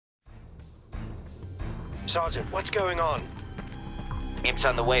Sergeant, what's going on? It's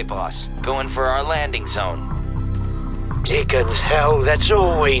on the way, boss. Going for our landing zone. Dickens hell, that's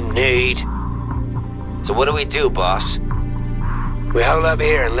all we need. So what do we do, boss? We hold up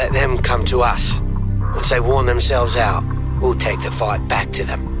here and let them come to us. Once they worn themselves out, we'll take the fight back to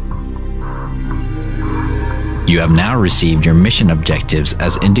them. You have now received your mission objectives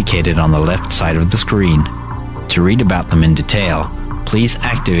as indicated on the left side of the screen. To read about them in detail, please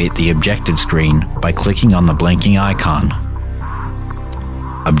activate the objective screen by clicking on the blinking icon.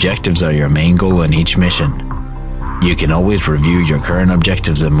 Objectives are your main goal in each mission. You can always review your current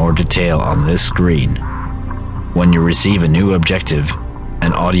objectives in more detail on this screen. When you receive a new objective,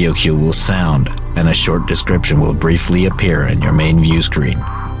 an audio cue will sound and a short description will briefly appear in your main view screen.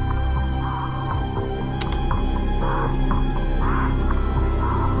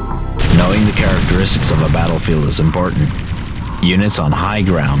 Knowing the characteristics of a battlefield is important. Units on high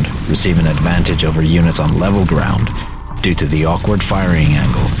ground receive an advantage over units on level ground due to the awkward firing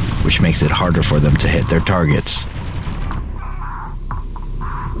angle, which makes it harder for them to hit their targets.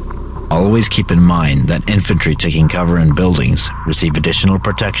 Always keep in mind that infantry taking cover in buildings receive additional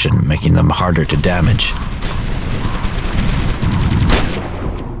protection, making them harder to damage.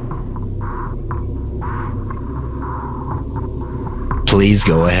 Please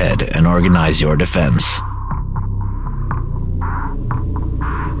go ahead and organize your defense.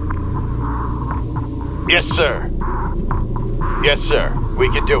 Yes, sir. Yes, sir. We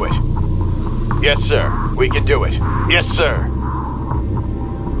can do it. Yes, sir. We can do it. Yes, sir.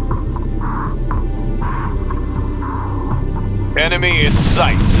 Enemy in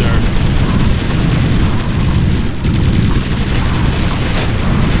sight, sir.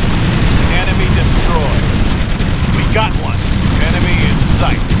 Enemy destroyed. We got one. Enemy in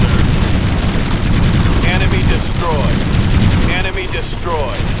sight, sir. Enemy destroyed. Enemy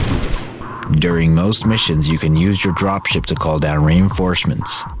destroyed. During most missions, you can use your dropship to call down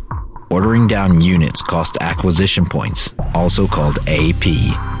reinforcements. Ordering down units costs acquisition points, also called AP.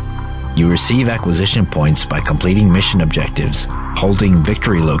 You receive acquisition points by completing mission objectives, holding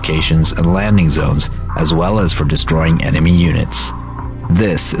victory locations and landing zones, as well as for destroying enemy units.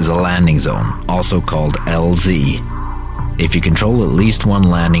 This is a landing zone, also called LZ. If you control at least one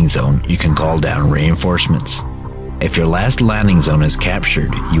landing zone, you can call down reinforcements. If your last landing zone is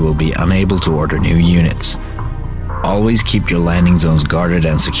captured, you will be unable to order new units. Always keep your landing zones guarded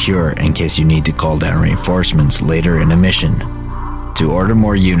and secure in case you need to call down reinforcements later in a mission. To order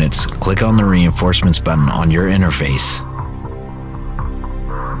more units, click on the reinforcements button on your interface.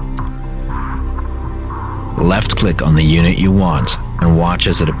 Left-click on the unit you want and watch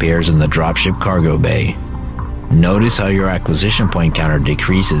as it appears in the dropship cargo bay. Notice how your acquisition point counter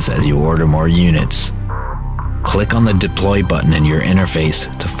decreases as you order more units. Click on the deploy button in your interface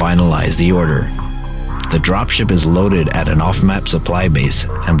to finalize the order. The dropship is loaded at an off-map supply base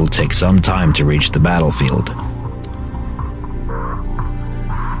and will take some time to reach the battlefield.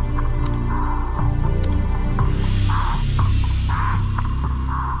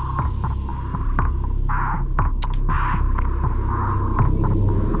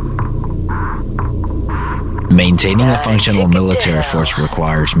 Maintaining a functional military force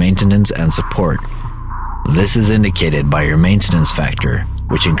requires maintenance and support. This is indicated by your maintenance factor,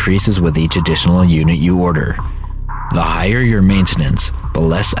 which increases with each additional unit you order. The higher your maintenance, the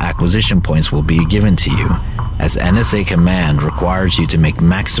less acquisition points will be given to you, as NSA command requires you to make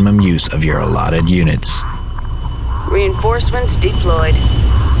maximum use of your allotted units. Reinforcements deployed.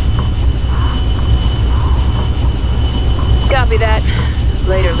 Copy that.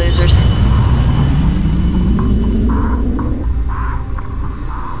 Later, losers.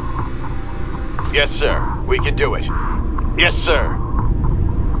 Yes, sir. We can do it. Yes, sir.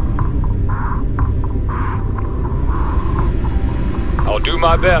 I'll do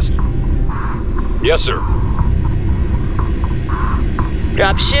my best. Yes, sir.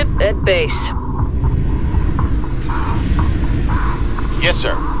 Dropship at base. Yes,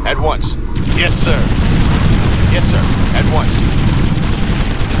 sir. At once. Yes, sir. Yes, sir. At once.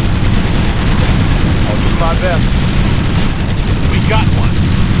 I'll do my best. We got one.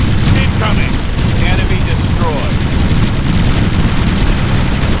 Incoming. Enemy destroyed.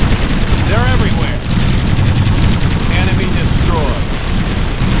 They're everywhere. Enemy destroyed.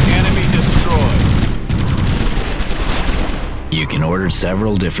 Enemy destroyed. You can order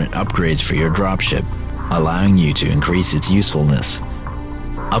several different upgrades for your dropship, allowing you to increase its usefulness.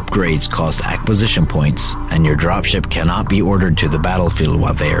 Upgrades cost acquisition points, and your dropship cannot be ordered to the battlefield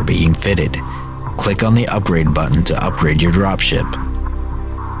while they are being fitted. Click on the upgrade button to upgrade your dropship.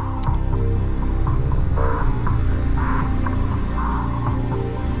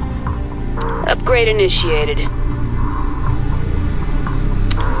 Upgrade initiated.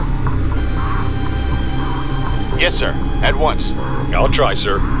 Yes, sir. At once. I'll try,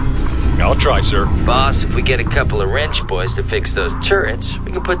 sir. I'll try, sir. Boss, if we get a couple of wrench boys to fix those turrets,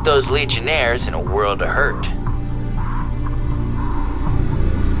 we can put those Legionnaires in a world of hurt.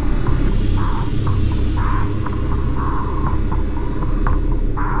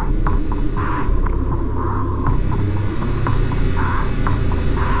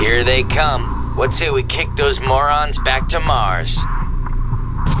 Here they come. What say we kick those morons back to Mars?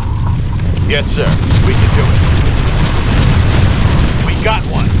 Yes, sir. We can do it. We got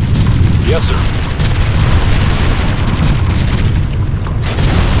one. Yes, sir.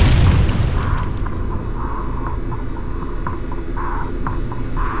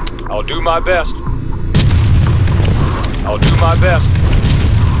 I'll do my best. I'll do my best.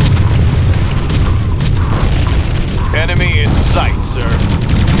 Enemy in sight, sir.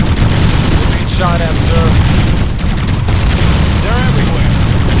 Being shot at, sir. They're everywhere.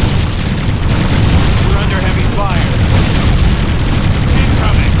 We're under heavy fire.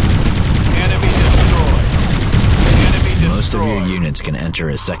 Incoming. Enemy destroyed. Enemy destroyed. Most of your units can enter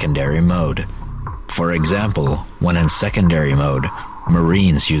a secondary mode. For example, when in secondary mode,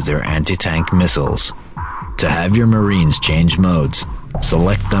 Marines use their anti-tank missiles. To have your Marines change modes,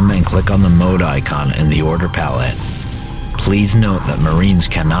 select them and click on the mode icon in the order palette. Please note that Marines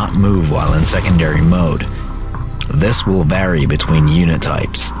cannot move while in secondary mode. This will vary between unit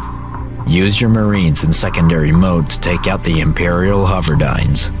types. Use your Marines in secondary mode to take out the Imperial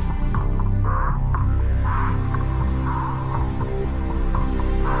Hoverdynes.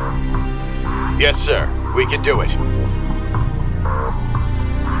 Yes, sir. We can do it.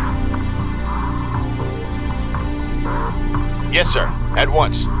 Yes, sir. At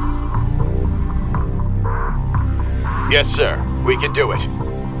once. Yes, sir. We can do it.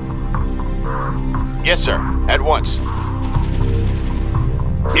 Yes, sir. At once.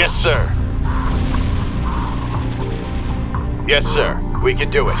 Yes, sir. Yes, sir. We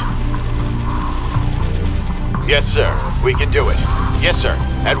can do it. Yes, sir. We can do it. Yes, sir.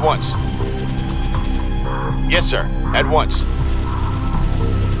 At once. Yes, sir. At once.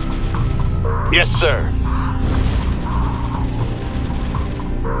 Yes, sir.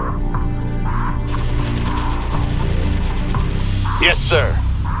 Yes, sir.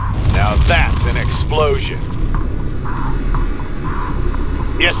 Now that's an explosion.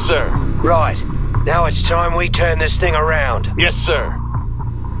 Yes, sir. Right. Now it's time we turn this thing around. Yes, sir.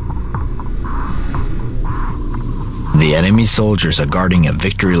 The enemy soldiers are guarding a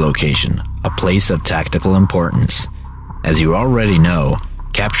victory location, a place of tactical importance. As you already know,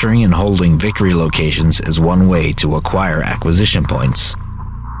 capturing and holding victory locations is one way to acquire acquisition points.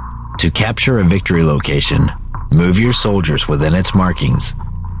 To capture a victory location, move your soldiers within its markings.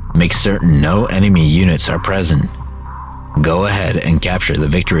 Make certain no enemy units are present. Go ahead and capture the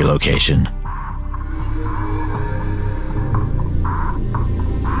victory location.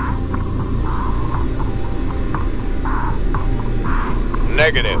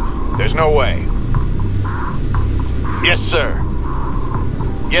 Negative. There's no way. Yes, sir.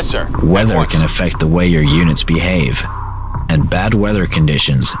 Yes, sir. Weather can affect the way your units behave. In bad weather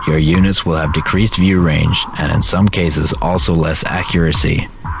conditions, your units will have decreased view range and in some cases also less accuracy.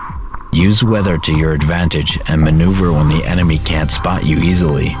 Use weather to your advantage and maneuver when the enemy can't spot you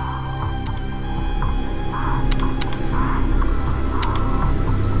easily.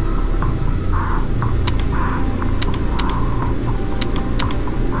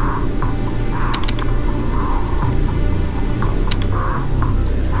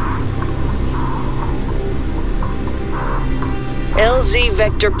 LZ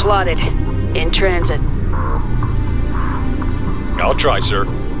vector plotted. In transit. I'll try, sir.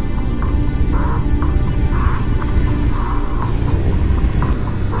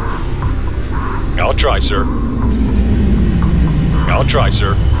 I'll try, sir. I'll try,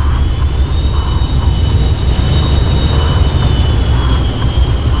 sir.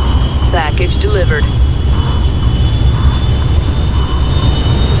 Package delivered.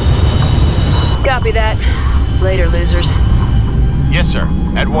 Copy that. Later, losers. Yes, sir.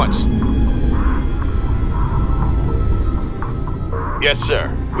 At once. Yes, sir.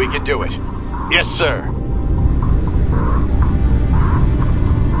 We can do it. Yes, sir.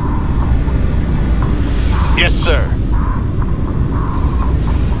 Yes, sir.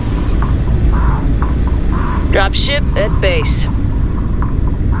 Drop ship at base.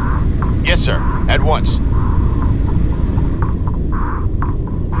 Yes, sir. At once.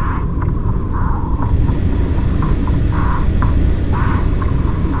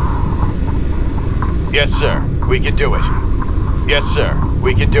 Yes, sir. We can do it. Yes, sir.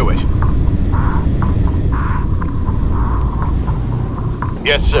 We can do it.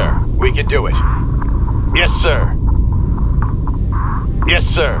 Yes, sir. We can do it. Yes, sir. Yes,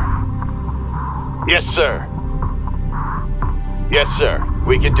 sir. Yes, sir. Yes, sir.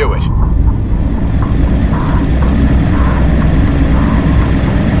 We can do it.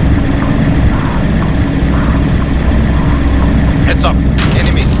 Heads up.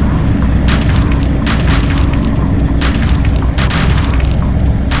 Enemies.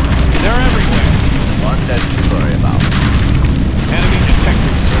 They're everywhere. One less to worry about. Enemy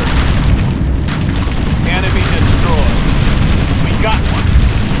detected, sir. Enemy destroyed. We got one.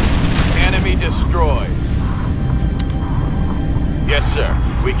 Enemy destroyed. Yes, sir.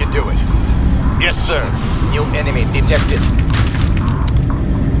 We can do it. Yes, sir. New enemy detected.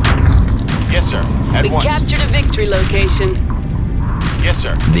 Yes, sir. At We once. captured a victory location. Yes,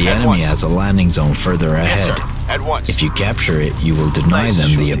 sir. The At enemy once. has a landing zone further Yes, ahead. sir. At once. If you capture it, you will deny Nice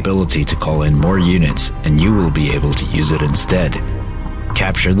them the shooting. ability to call in more units, and you will be able to use it instead.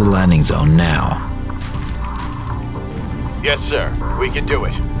 Capture the landing zone now. Yes, sir. We can do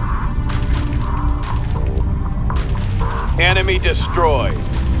it. Enemy destroyed.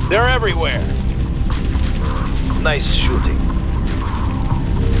 They're everywhere. Nice shooting.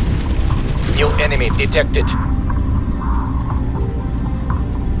 New enemy detected.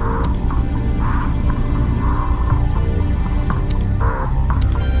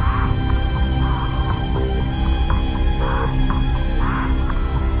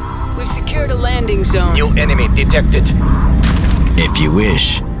 We've secured a landing zone. New enemy detected. If you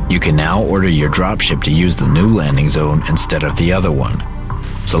wish, you can now order your dropship to use the new landing zone instead of the other one.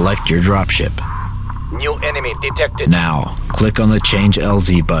 Select your dropship. New enemy detected. Now, click on the Change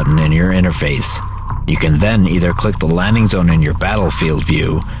LZ button in your interface. You can then either click the landing zone in your battlefield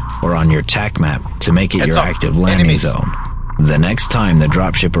view or on your TAC map to make it Heads your up. active landing Enemies. zone. The next time the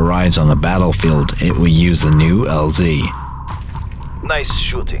dropship arrives on the battlefield, it will use the new LZ. Nice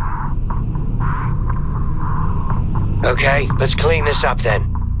shooting. Okay, let's clean this up then.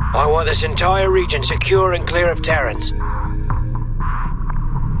 I want this entire region secure and clear of Terrans.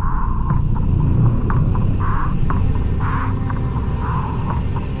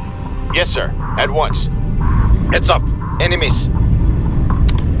 Yes, sir. At once. Heads up. Enemies.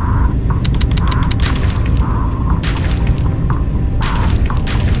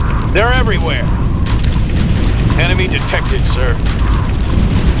 They're everywhere. Enemy detected, sir.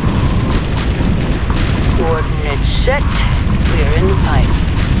 Coordinates set. We're in the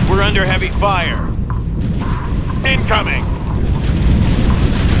pipe. We're under heavy fire. Incoming.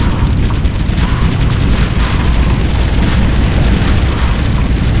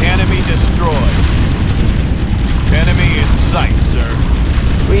 Enemy destroyed. Enemy in sight, sir.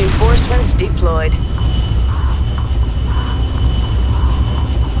 Reinforcements deployed.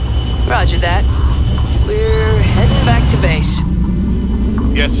 Roger that. We're heading back to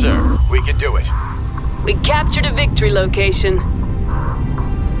base. Yes, sir. We can do it. We captured a victory location.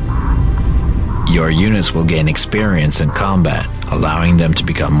 Your units will gain experience in combat, allowing them to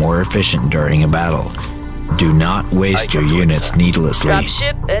become more efficient during a battle. Do not waste your units needlessly.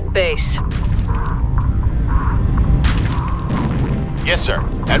 Dropship at base. Yes, sir.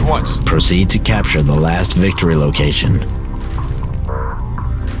 At once. Proceed to capture the last victory location.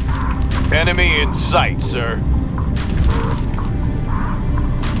 Enemy in sight, sir.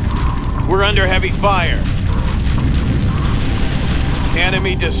 We're under heavy fire.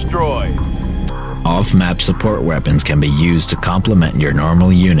 Enemy destroyed. Off-map support weapons can be used to complement your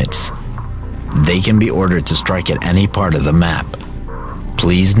normal units. They can be ordered to strike at any part of the map.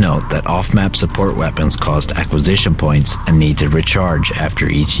 Please note that off-map support weapons cost acquisition points and need to recharge after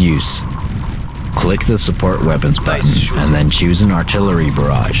each use. Click the support weapons button and then choose an artillery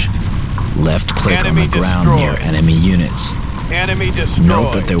barrage. Left-click on Enemy the ground near destroyed. enemy units. Enemy destroyed.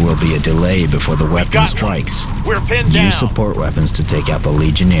 Note that there will be a delay before the weapon got one. strikes. We're pinned down. Use support weapons to take out the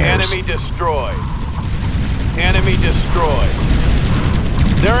Legionnaires. Enemy destroyed. Enemy destroyed.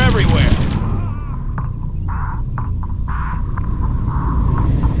 They're everywhere.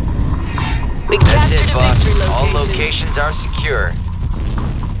 We That's captured it, a boss. victory location. All locations are secure.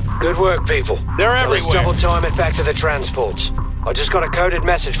 Good work, people. They're Now let's everywhere. double time it back to the transports. I just got a coded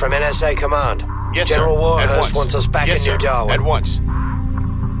message from NSA Command. Yes, General sir. At Warhurst once. wants us back Yes, in New sir. Darwin. At once.